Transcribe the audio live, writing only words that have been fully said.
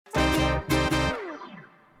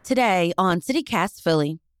Today on CityCast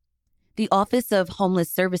Philly, the Office of Homeless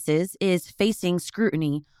Services is facing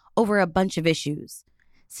scrutiny over a bunch of issues.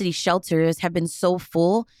 City shelters have been so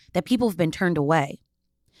full that people have been turned away.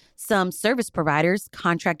 Some service providers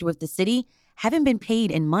contracted with the city haven't been paid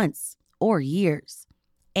in months or years.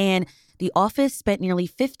 And the office spent nearly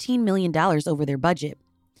 $15 million over their budget.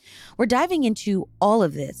 We're diving into all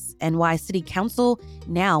of this and why City Council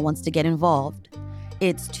now wants to get involved.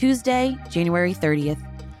 It's Tuesday, January 30th.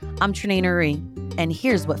 I'm Trenae Nuri, and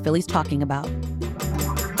here's what Philly's talking about.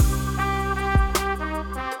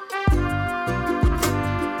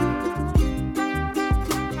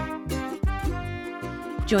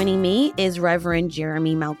 Joining me is Reverend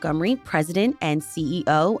Jeremy Montgomery, President and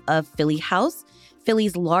CEO of Philly House,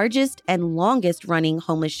 Philly's largest and longest running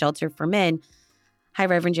homeless shelter for men. Hi,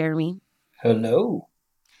 Reverend Jeremy. Hello.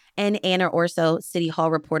 And Anna Orso, City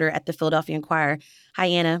Hall reporter at the Philadelphia Inquirer. Hi,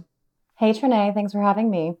 Anna. Hey, Trenae. Thanks for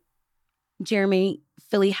having me. Jeremy,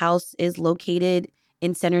 Philly House is located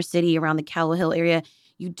in Center City around the Cowell Hill area.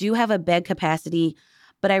 You do have a bed capacity,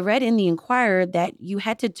 but I read in the Inquirer that you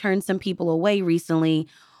had to turn some people away recently.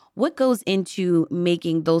 What goes into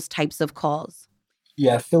making those types of calls?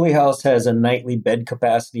 Yeah, Philly House has a nightly bed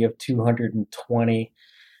capacity of 220.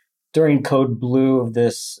 During Code Blue of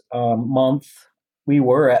this month, we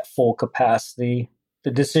were at full capacity. The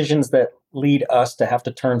decisions that lead us to have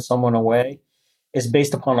to turn someone away is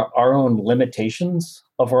based upon our own limitations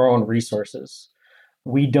of our own resources.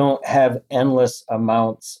 We don't have endless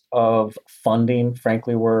amounts of funding.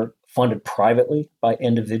 Frankly, we're funded privately by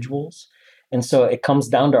individuals. And so it comes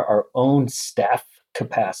down to our own staff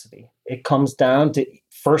capacity. It comes down to,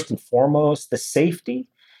 first and foremost, the safety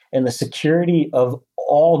and the security of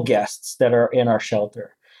all guests that are in our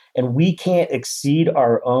shelter. And we can't exceed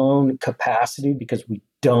our own capacity because we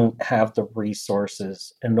don't have the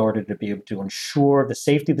resources in order to be able to ensure the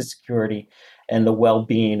safety, the security, and the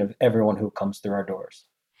well-being of everyone who comes through our doors.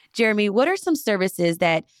 Jeremy, what are some services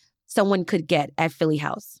that someone could get at Philly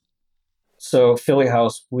House? So Philly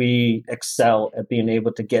House, we excel at being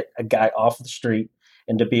able to get a guy off the street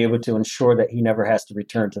and to be able to ensure that he never has to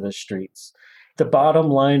return to the streets. The bottom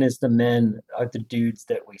line is the men are the dudes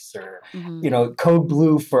that we serve. Mm-hmm. Code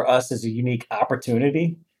Blue for us is a unique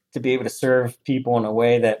opportunity to be able to serve people in a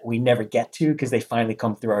way that we never get to because they finally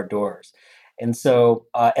come through our doors. And so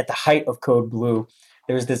at the height of Code Blue,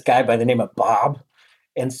 there was this guy by the name of Bob.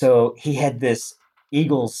 And so he had this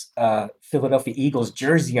Philadelphia Eagles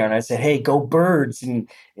jersey on. I said, "Hey, go Birds." And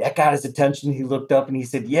that got his attention. He looked up and he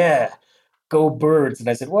said, "Yeah, go Birds." And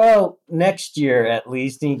I said, "Well, next year at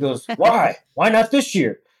least." And he goes, "Why? Why not this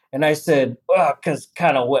year?" And I said, "Well, because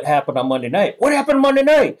kind of what happened on Monday night." "What happened Monday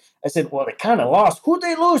night?" I said, "Well, they kind of lost." "Who'd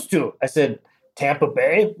they lose to?" I said, "Tampa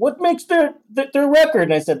Bay." "What makes their record?"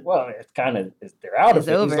 And I said, "Well, it's kind of, they're out of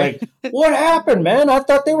it." Over. He's like, "What happened, man? I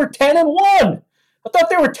thought they were 10-1. I thought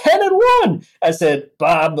they were 10-1. I said,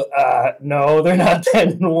 "Bob, no, they're not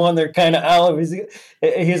 10-1. They're kind of out of it."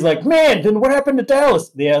 He's like, "Man, then what happened to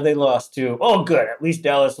Dallas?" "Yeah, they lost too." "Oh, good. At least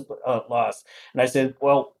Dallas lost." And I said,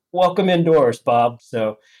 "Well, welcome indoors, Bob."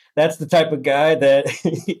 So that's the type of guy that,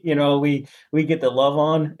 we get to love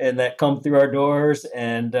on and that come through our doors,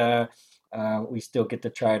 and we still get to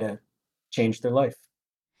try to change their life.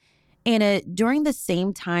 Anna, during the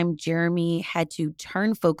same time Jeremy had to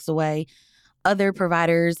turn folks away, other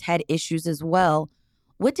providers had issues as well.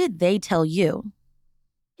 What did they tell you?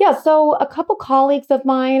 Yeah, so a couple colleagues of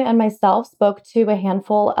mine and myself spoke to a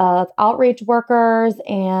handful of outreach workers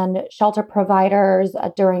and shelter providers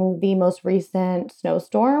during the most recent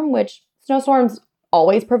snowstorm, which snowstorms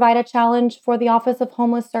always provide a challenge for the Office of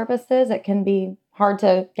Homeless Services. It can be hard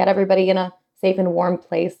to get everybody in a safe and warm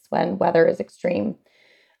place when weather is extreme.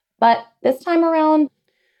 But this time around,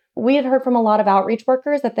 we had heard from a lot of outreach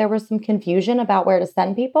workers that there was some confusion about where to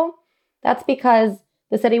send people. That's because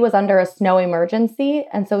the city was under a snow emergency,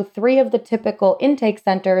 and so 3 of the typical intake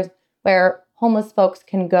centers where homeless folks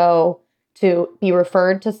can go to be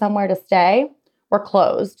referred to somewhere to stay were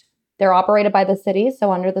closed. They're operated by the city,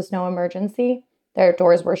 so under the snow emergency, their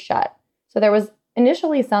doors were shut. So there was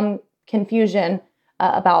initially some confusion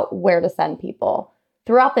about where to send people.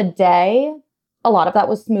 Throughout the day, a lot of that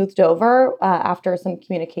was smoothed over after some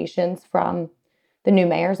communications from the new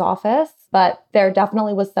mayor's office, but there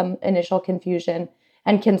definitely was some initial confusion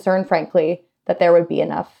and concern, frankly, that there would be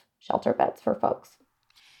enough shelter beds for folks.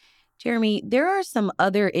 Jeremy, there are some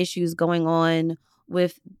other issues going on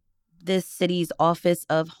with this city's Office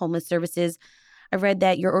of Homeless Services. I read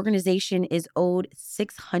that your organization is owed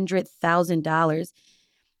 $600,000.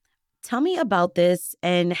 Tell me about this,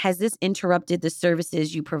 and has this interrupted the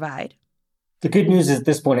services you provide? The good news is at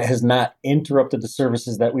this point, it has not interrupted the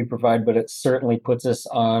services that we provide, but it certainly puts us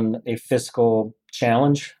on a fiscal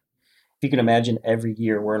challenge. If you can imagine, every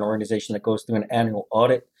year we're an organization that goes through an annual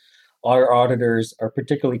audit. Our auditors are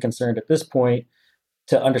particularly concerned at this point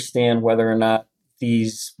to understand whether or not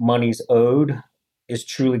these monies owed is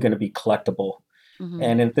truly going to be collectible. Hmm.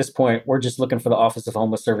 And at this point, we're just looking for the Office of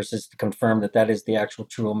Homeless Services to confirm that that is the actual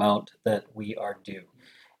true amount that we are due.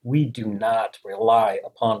 We do not rely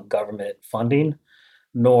upon government funding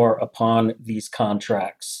nor upon these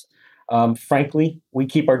contracts. Frankly, we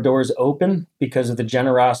keep our doors open because of the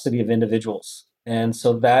generosity of individuals. And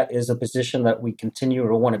so that is a position that we continue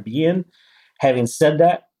to want to be in. Having said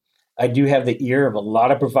that, I do have the ear of a lot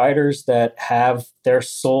of providers that have their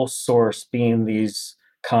sole source being these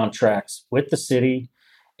contracts with the city,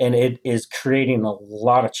 and it is creating a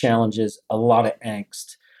lot of challenges, a lot of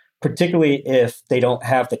angst, particularly if they don't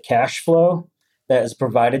have the cash flow that is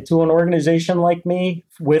provided to an organization like me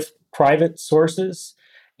with private sources.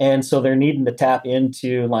 And so they're needing to tap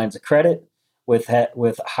into lines of credit with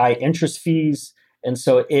high interest fees. And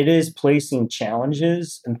so it is placing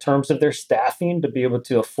challenges in terms of their staffing to be able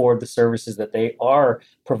to afford the services that they are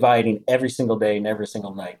providing every single day and every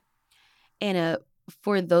single night. And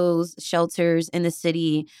for those shelters in the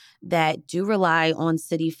city that do rely on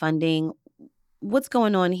city funding, what's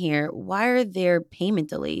going on here? Why are there payment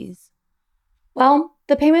delays? Well,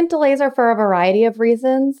 the payment delays are for a variety of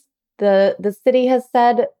reasons. The city has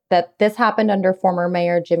said that this happened under former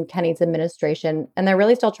Mayor Jim Kenney's administration, and they're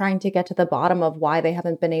really still trying to get to the bottom of why they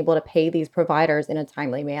haven't been able to pay these providers in a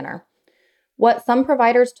timely manner. What some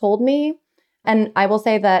providers told me, and I will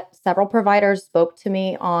say that several providers spoke to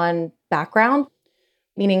me on background,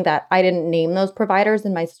 meaning that I didn't name those providers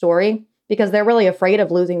in my story because they're really afraid of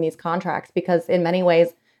losing these contracts because in many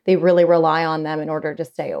ways they really rely on them in order to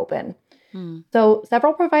stay open. So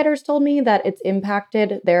several providers told me that it's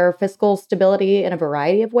impacted their fiscal stability in a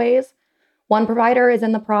variety of ways. One provider is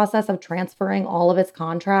in the process of transferring all of its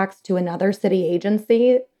contracts to another city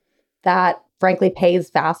agency that frankly pays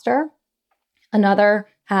faster. Another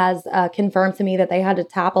has confirmed to me that they had to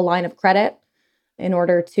tap a line of credit in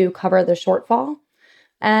order to cover the shortfall.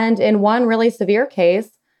 And in one really severe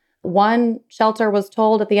case, one shelter was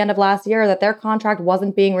told at the end of last year that their contract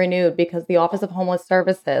wasn't being renewed because the Office of Homeless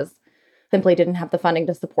Services simply didn't have the funding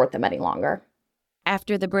to support them any longer.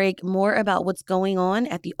 After the break, more about what's going on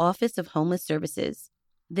at the Office of Homeless Services.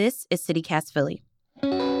 This is CityCast Philly.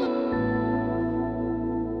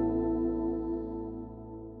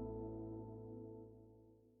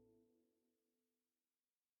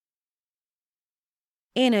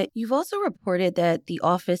 Anna, you've also reported that the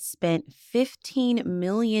office spent $15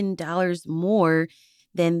 million more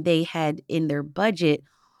than they had in their budget.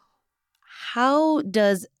 How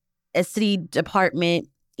does a city department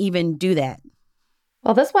even do that?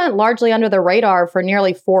 Well, this went largely under the radar for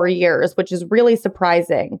nearly 4 years, which is really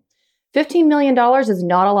surprising. $15 million is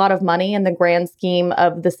not a lot of money in the grand scheme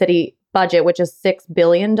of the city budget, which is $6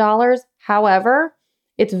 billion. However,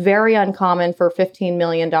 it's very uncommon for $15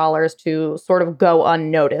 million to sort of go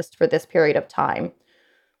unnoticed for this period of time.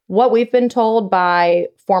 What we've been told by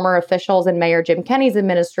former officials in Mayor Jim Kenney's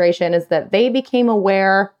administration is that they became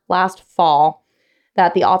aware last fall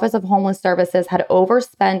that the Office of Homeless Services had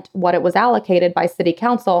overspent what it was allocated by City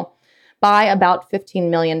Council by about $15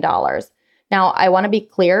 million. Now, I want to be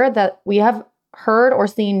clear that we have heard or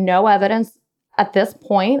seen no evidence at this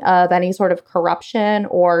point of any sort of corruption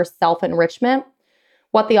or self-enrichment.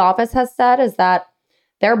 What the office has said is that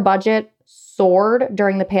their budget soared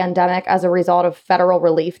during the pandemic as a result of federal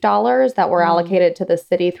relief dollars that were allocated to the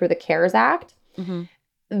city through the CARES Act.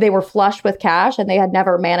 They were flush with cash and they had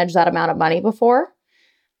never managed that amount of money before.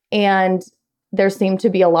 And there seemed to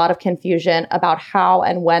be a lot of confusion about how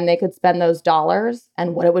and when they could spend those dollars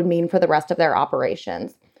and what it would mean for the rest of their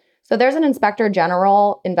operations. So there's an inspector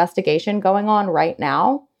general investigation going on right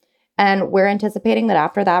now. And we're anticipating that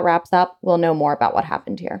after that wraps up, we'll know more about what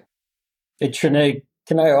happened here. Hey, Trinae,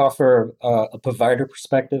 can I offer a provider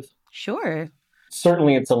perspective? Sure.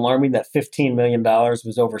 Certainly, it's alarming that $15 million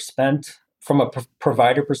was overspent. From a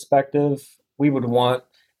provider perspective, we would want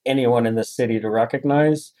anyone in the city to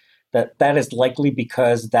recognize that that is likely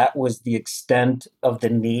because that was the extent of the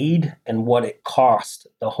need and what it cost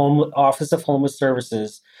the Office of Homeless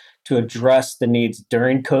Services to address the needs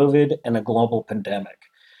during COVID and a global pandemic.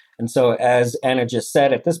 And so, as Anna just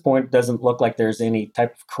said, at this point, it doesn't look like there's any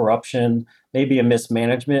type of corruption, maybe a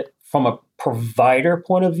mismanagement. From a provider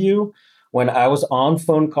point of view, when I was on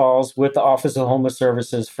phone calls with the Office of Homeless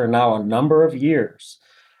Services for now a number of years,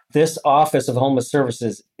 this Office of Homeless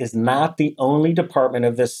Services is not the only department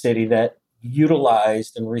of this city that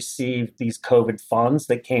utilized and received these COVID funds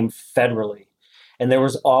that came federally. And there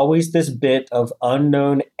was always this bit of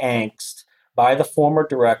unknown angst by the former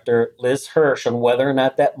director, Liz Hirsch, on whether or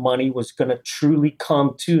not that money was going to truly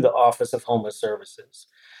come to the Office of Homeless Services.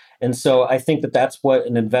 And so I think that that's what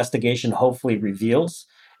an investigation hopefully reveals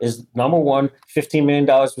is number one, $15 million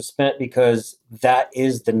was spent because that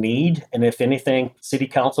is the need. And if anything, city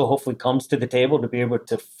council hopefully comes to the table to be able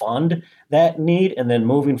to fund that need. And then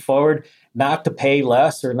moving forward, not to pay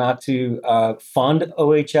less or not to fund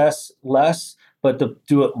OHS less, but to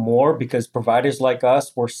do it more because providers like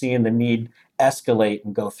us, we're seeing the need escalate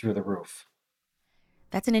and go through the roof.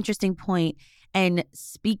 That's an interesting point. And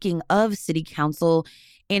speaking of city council,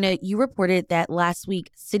 Anna, you reported that last week,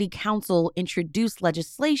 city council introduced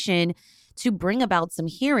legislation to bring about some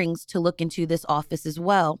hearings to look into this office as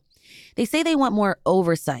well. They say they want more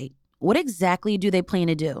oversight. What exactly do they plan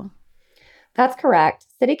to do? That's correct.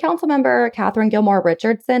 City Council member Catherine Gilmore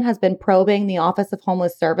Richardson has been probing the Office of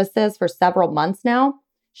Homeless Services for several months now.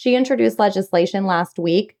 She introduced legislation last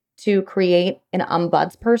week to create an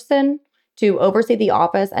ombudsperson to oversee the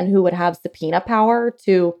office and who would have subpoena power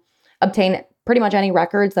to obtain pretty much any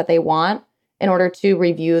records that they want in order to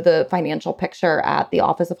review the financial picture at the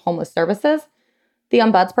Office of Homeless Services. The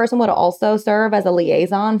ombudsperson would also serve as a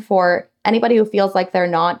liaison for anybody who feels like they're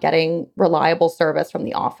not getting reliable service from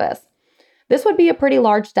the office. This would be a pretty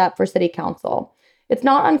large step for City Council. It's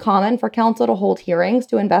not uncommon for council to hold hearings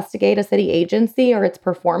to investigate a city agency or its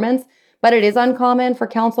performance, but it is uncommon for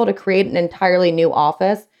council to create an entirely new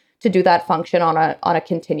office to do that function on a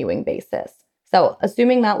continuing basis. So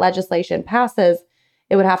assuming that legislation passes,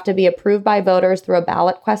 it would have to be approved by voters through a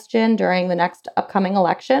ballot question during the next upcoming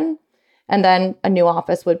election. And then a new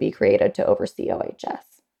office would be created to oversee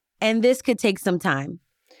OHS. And this could take some time.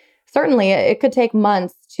 Certainly, it could take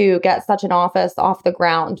months to get such an office off the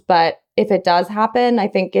ground. But if it does happen, I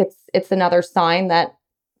think it's another sign that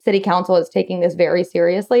City Council is taking this very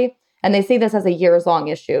seriously. And they see this as a years-long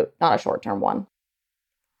issue, not a short-term one.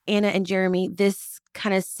 Anna and Jeremy, this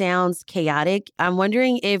kind of sounds chaotic. I'm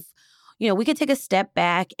wondering if, we could take a step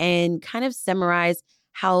back and kind of summarize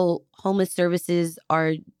how homeless services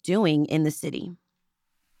are doing in the city.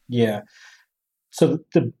 Yeah. So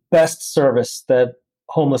the best service that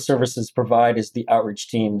homeless services provide is the outreach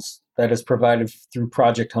teams that is provided through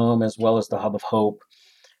Project Home as well as the Hub of Hope.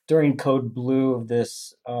 During Code Blue of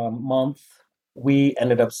this month, we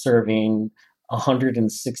ended up serving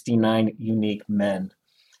 169 unique men.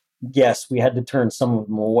 Yes, we had to turn some of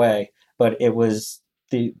them away, but it was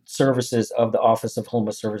the services of the Office of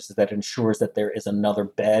Homeless Services that ensures that there is another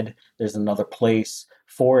bed, there's another place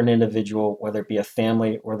for an individual, whether it be a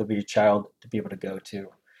family or whether it be a child, to be able to go to.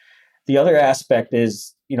 The other aspect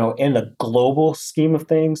is, in the global scheme of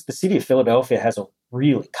things, the city of Philadelphia has a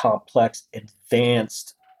really complex,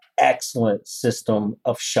 advanced, excellent system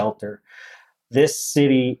of shelter. This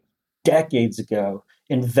city, decades ago,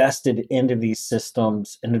 invested into these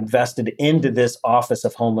systems and invested into this Office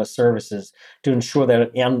of Homeless Services to ensure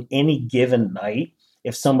that on any given night,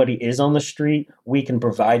 if somebody is on the street, we can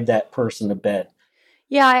provide that person a bed.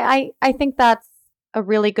 Yeah, I think that's a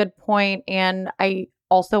really good point. And I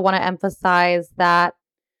also want to emphasize that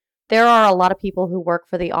there are a lot of people who work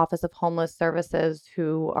for the Office of Homeless Services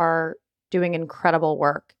who are doing incredible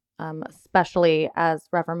work, especially, as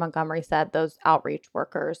Reverend Montgomery said, those outreach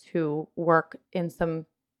workers who work in some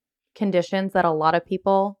conditions that a lot of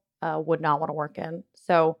people would not want to work in.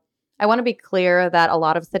 So I want to be clear that a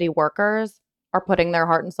lot of city workers are putting their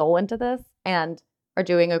heart and soul into this and are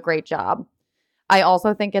doing a great job. I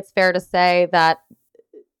also think it's fair to say that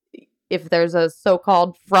if there's a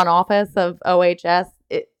so-called front office of OHS,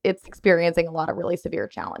 it's experiencing a lot of really severe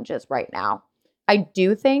challenges right now. I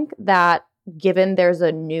do think that given there's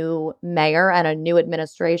a new mayor and a new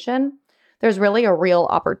administration, there's really a real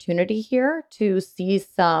opportunity here to see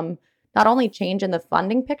some not only change in the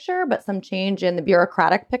funding picture, but some change in the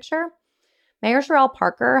bureaucratic picture. Mayor Cherelle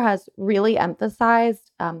Parker has really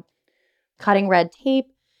emphasized cutting red tape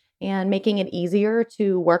and making it easier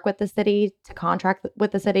to work with the city, to contract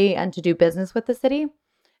with the city, and to do business with the city.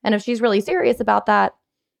 And if she's really serious about that,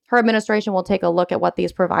 her administration will take a look at what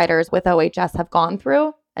these providers with OHS have gone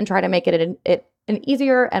through and try to make it an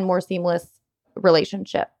easier and more seamless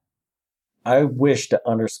relationship. I wish to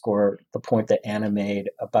underscore the point that Anna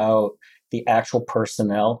made about the actual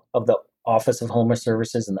personnel of the Office of Homeless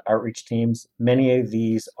Services and the outreach teams. Many of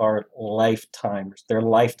these are lifetimers. They're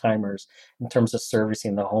lifetimers in terms of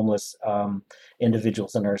servicing the homeless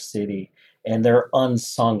individuals in our city. And they're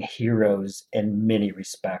unsung heroes in many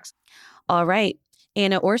respects. All right.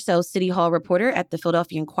 Anna Orso, City Hall reporter at the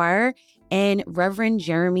Philadelphia Inquirer, and Reverend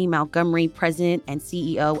Jeremy Montgomery, President and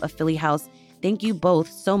CEO of Philly House. Thank you both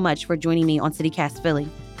so much for joining me on CityCast Philly.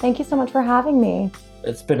 Thank you so much for having me.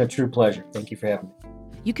 It's been a true pleasure. Thank you for having me.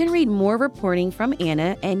 You can read more reporting from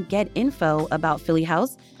Anna and get info about Philly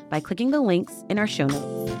House by clicking the links in our show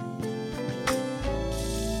notes.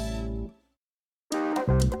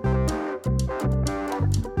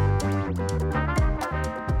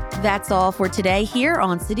 That's all for today here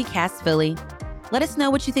on CityCast Philly. Let us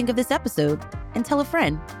know what you think of this episode and tell a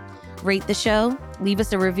friend. Rate the show, leave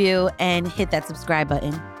us a review, and hit that subscribe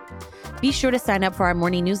button. Be sure to sign up for our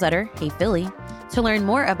morning newsletter, Hey Philly, to learn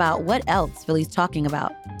more about what else Philly's talking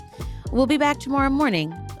about. We'll be back tomorrow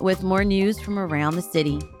morning with more news from around the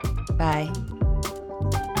city. Bye.